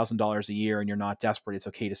 $30,000 a year and you're not desperate, it's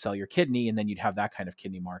okay to sell your kidney, and then you'd have that kind of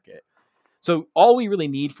kidney market. So all we really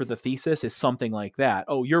need for the thesis is something like that.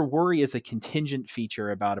 Oh, your worry is a contingent feature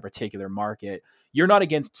about a particular market. You're not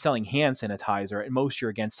against selling hand sanitizer. At most, you're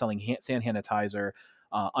against selling hand sanitizer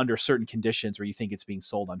under certain conditions where you think it's being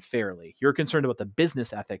sold unfairly. You're concerned about the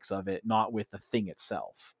business ethics of it, not with the thing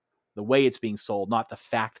itself, the way it's being sold, not the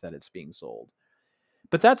fact that it's being sold.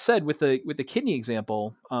 But that said, with the kidney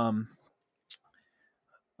example,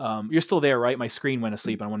 you're still there, right? My screen went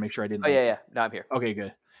asleep. I want to make sure I didn't. Oh yeah. No, I'm here. Okay,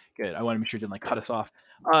 good. I want to make sure it didn't cut us off.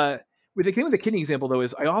 With the thing with the kidney example, though,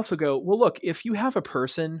 is I also go, well, look, if you have a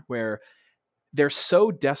person where they're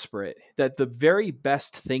so desperate that the very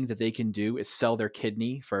best thing that they can do is sell their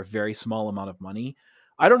kidney for a very small amount of money.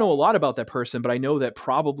 I don't know a lot about that person, but I know that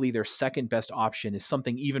probably their second best option is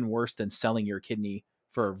something even worse than selling your kidney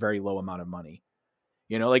for a very low amount of money.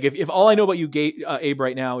 Like if all I know about you, Abe,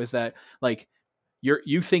 right now is that like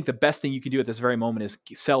you think the best thing you can do at this very moment is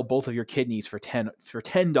sell both of your kidneys for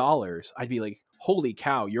 $10, I'd be like, holy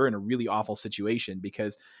cow, you're in a really awful situation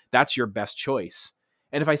because that's your best choice.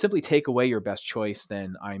 And if I simply take away your best choice,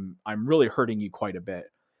 then I'm really hurting you quite a bit.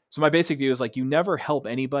 So my basic view is like, you never help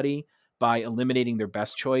anybody by eliminating their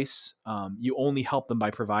best choice. You only help them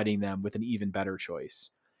by providing them with an even better choice.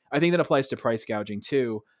 I think that applies to price gouging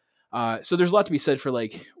too. So there's a lot to be said for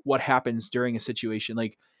like what happens during a situation.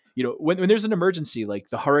 Like, when there's an emergency, like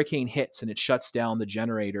the hurricane hits and it shuts down the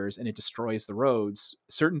generators and it destroys the roads,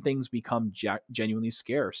 certain things become genuinely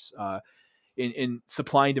scarce. In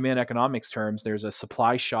supply and demand economics terms, there's a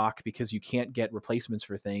supply shock because you can't get replacements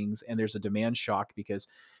for things. And there's a demand shock because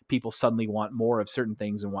people suddenly want more of certain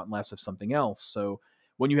things and want less of something else. So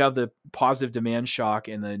when you have the positive demand shock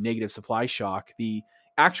and the negative supply shock, the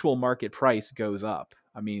actual market price goes up.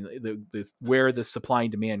 I mean, where the supply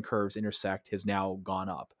and demand curves intersect has now gone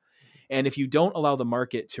up. And if you don't allow the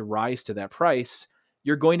market to rise to that price,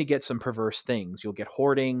 you're going to get some perverse things. You'll get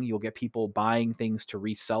hoarding. You'll get people buying things to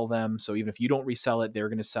resell them. So even if you don't resell it, they're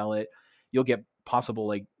going to sell it. You'll get possible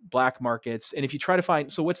like black markets. And if you try to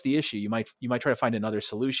find, so what's the issue? You might try to find another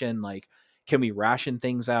solution. Like, can we ration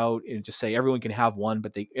things out and just say everyone can have one,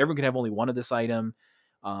 but everyone can have only one of this item?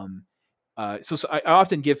 So I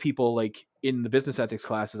often give people, like in the business ethics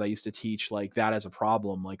classes I used to teach, like that as a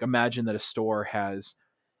problem. Like imagine that a store has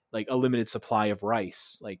like a limited supply of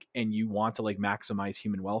rice, like, and you want to like maximize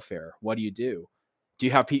human welfare. What do? Do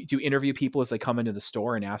you interview people as they come into the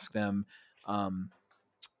store and ask them,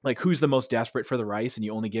 like, who's the most desperate for the rice? And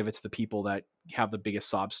you only give it to the people that have the biggest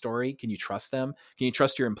sob story. Can you trust them? Can you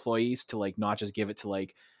trust your employees to like, not just give it to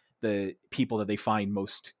like the people that they find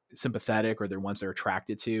most sympathetic or the ones they're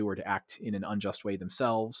attracted to, or to act in an unjust way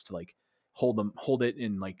themselves, to like hold it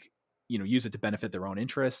and like, use it to benefit their own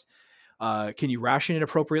interest? Can you ration it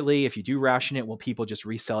appropriately? If you do ration it, will people just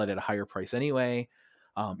resell it at a higher price anyway?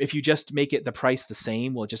 If you just make it the price the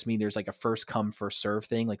same, will it just mean there's like a first come, first serve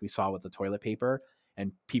thing like we saw with the toilet paper,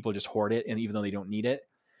 and people just hoard it, and even though they don't need it?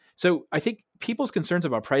 So I think people's concerns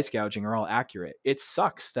about price gouging are all accurate. It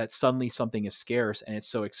sucks that suddenly something is scarce and it's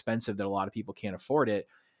so expensive that a lot of people can't afford it.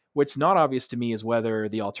 What's not obvious to me is whether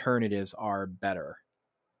the alternatives are better.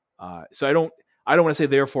 So I don't want to say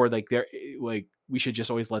therefore like we should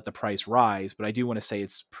just always let the price rise, but I do want to say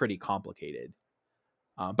it's pretty complicated.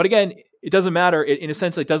 But again, it doesn't matter. In a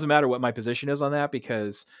sense, it doesn't matter what my position is on that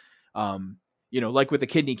because, like with the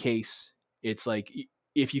kidney case, it's like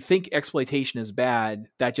if you think exploitation is bad,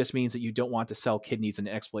 that just means that you don't want to sell kidneys in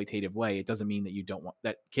an exploitative way. It doesn't mean that you don't want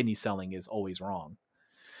that kidney selling is always wrong.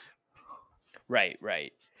 Right.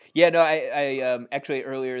 Yeah, no, I actually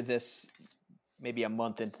earlier maybe a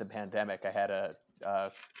month into the pandemic, I had a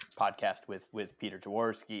podcast with Peter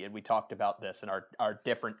Jaworski, and we talked about this and our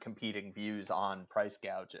different competing views on price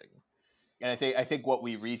gouging. And I think what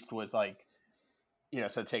we reached was like,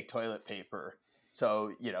 so take toilet paper.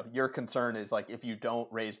 So, your concern is like, if you don't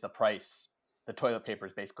raise the price, the toilet paper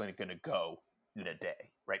is basically going to go in a day,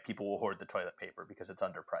 right? People will hoard the toilet paper because it's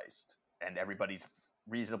underpriced, and everybody's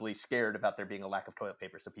reasonably scared about there being a lack of toilet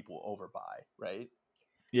paper, so people will overbuy, right?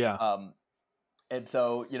 Yeah. And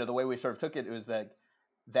so, the way we sort of took it was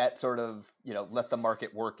that sort of, let the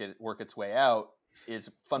market work its way out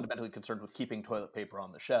is fundamentally concerned with keeping toilet paper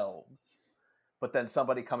on the shelves. But then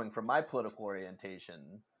somebody coming from my political orientation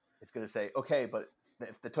is going to say, okay, but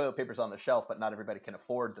if the toilet paper's on the shelf, but not everybody can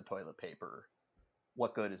afford the toilet paper,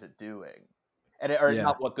 what good is it doing?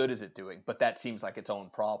 Not what good is it doing, but that seems like its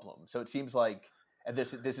own problem. So it seems like and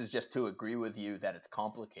this is just to agree with you that it's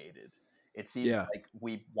complicated. It seems Yeah. like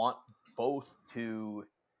we want both to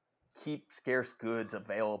keep scarce goods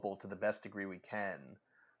available to the best degree we can,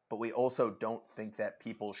 but we also don't think that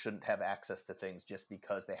people shouldn't have access to things just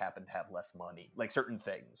because they happen to have less money, like certain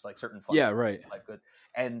things, like certain Yeah, right. life goods.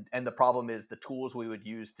 And the problem is the tools we would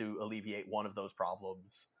use to alleviate one of those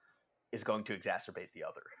problems is going to exacerbate the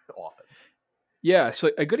other often. Yeah,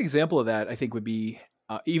 so a good example of that, I think, would be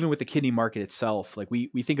even with the kidney market itself. Like we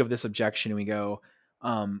think of this objection and we go,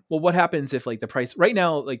 well, what happens if like the price right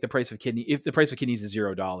now, like the price of if the price of kidneys is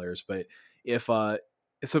 $0, but if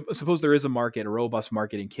suppose there is a market, a robust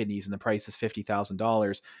market in kidneys, and the price is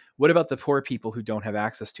 $50,000, what about the poor people who don't have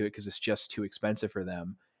access to it because it's just too expensive for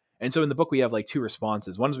them? And so in the book, we have like two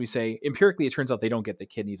responses. One is we say empirically, it turns out they don't get the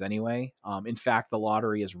kidneys anyway. In fact, the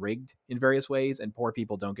lottery is rigged in various ways, and poor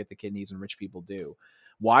people don't get the kidneys and rich people do.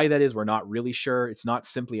 Why that is, we're not really sure. It's not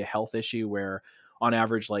simply a health issue where, on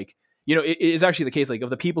average, like, it is actually the case. Like,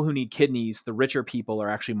 of the people who need kidneys, the richer people are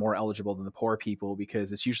actually more eligible than the poor people,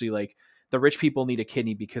 because it's usually like the rich people need a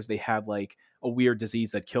kidney because they had like a weird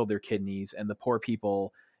disease that killed their kidneys, and the poor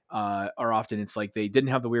people are often, it's like they didn't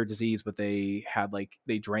have the weird disease, but they had like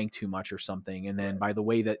they drank too much or something. And then by the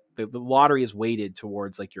way that the lottery is weighted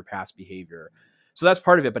towards like your past behavior. So that's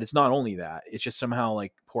part of it, but it's not only that. It's just somehow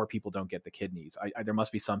like poor people don't get the kidneys. There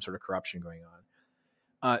must be some sort of corruption going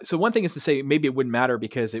on. So one thing is to say maybe it wouldn't matter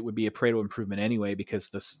because it would be a Pareto improvement anyway, because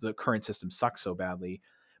the current system sucks so badly.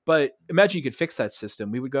 But imagine you could fix that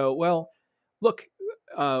system. We would go, well, look,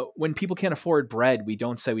 when people can't afford bread, we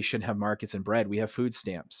don't say we shouldn't have markets in bread. We have food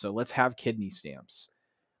stamps. So let's have kidney stamps.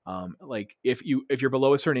 Like if you're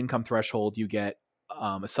below a certain income threshold, you get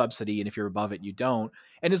a subsidy, and if you're above it, you don't.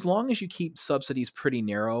 And as long as you keep subsidies pretty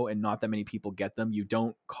narrow and not that many people get them, you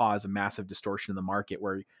don't cause a massive distortion in the market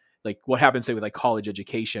where, like what happens, say, with like college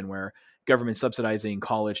education, where government subsidizing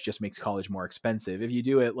college just makes college more expensive. If you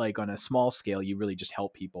do it like on a small scale, you really just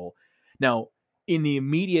help people. Now, in the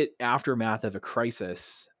immediate aftermath of a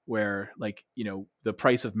crisis where like, the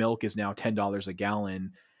price of milk is now $10 a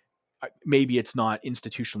gallon, maybe it's not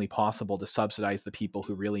institutionally possible to subsidize the people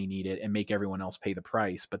who really need it and make everyone else pay the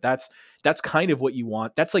price. But that's kind of what you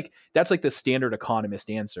want. That's like the standard economist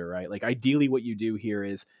answer, right? Like ideally what you do here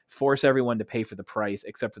is force everyone to pay for the price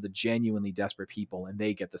except for the genuinely desperate people, and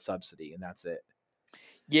they get the subsidy, and that's it.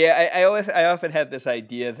 Yeah, I often had this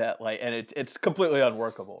idea that like, and it's completely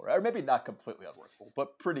unworkable, right? Or maybe not completely unworkable,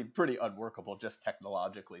 but pretty unworkable, just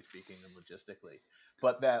technologically speaking and logistically.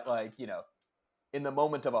 But that like, in the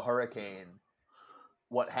moment of a hurricane,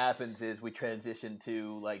 what happens is we transition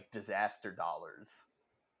to like disaster dollars,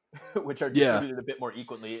 which are distributed a bit more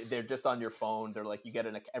equally. They're just on your phone. They're like,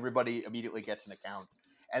 everybody immediately gets an account,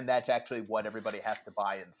 and that's actually what everybody has to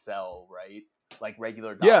buy and sell, right? Like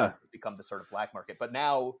regular dollars become the sort of black market. But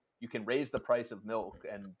now you can raise the price of milk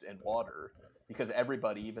and water because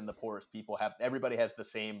everybody, even the poorest people, everybody has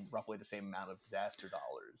roughly the same amount of disaster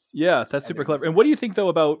dollars. Yeah, that's super clever. And what do you think though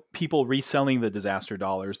about people reselling the disaster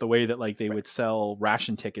dollars the way that like they would sell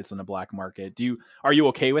ration tickets in a black market? Are you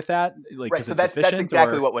okay with that? Like, right. So that's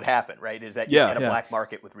exactly what would happen, right? Is that you get a black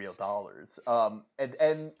market with real dollars.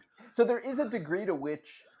 And so there is a degree to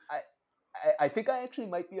which I think I actually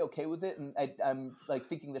might be okay with it, and I'm like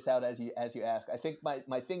thinking this out as you ask. I think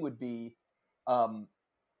my thing would be,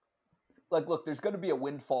 like, look, there's going to be a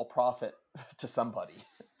windfall profit to somebody,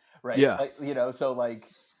 right? Yeah. Like, so like,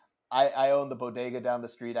 I own the bodega down the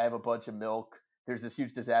street. I have a bunch of milk. There's this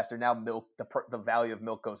huge disaster. Now milk, the value of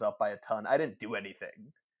milk goes up by a ton. I didn't do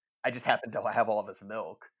anything. I just happened to have all this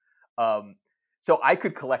milk. So I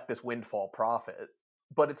could collect this windfall profit,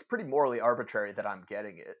 but it's pretty morally arbitrary that I'm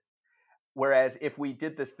getting it. Whereas if we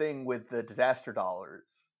did this thing with the disaster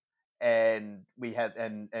dollars and we had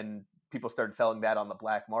and people started selling that on the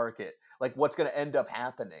black market, like what's going to end up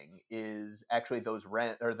happening is actually those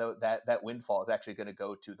rent or that windfall is actually going to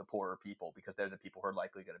go to the poorer people because they're the people who are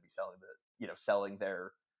likely going to be selling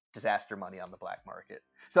their disaster money on the black market.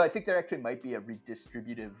 So I think there actually might be a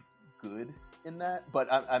redistributive good in that, but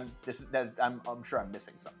I'm sure I'm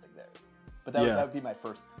missing something there. But that would be my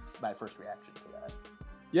first reaction to that.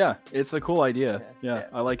 Yeah, it's a cool idea. Yeah.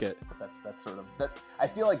 I like it. That's sort of that. I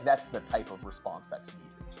feel like that's the type of response that's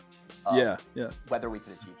needed. Whether we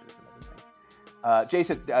can achieve it is another thing.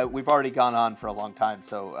 Jason, we've already gone on for a long time,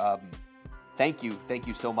 so thank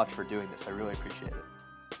you so much for doing this. I really appreciate it.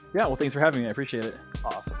 Yeah, well, thanks for having me. I appreciate it.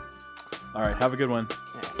 Awesome. All right, have a good one.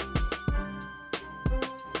 Yeah.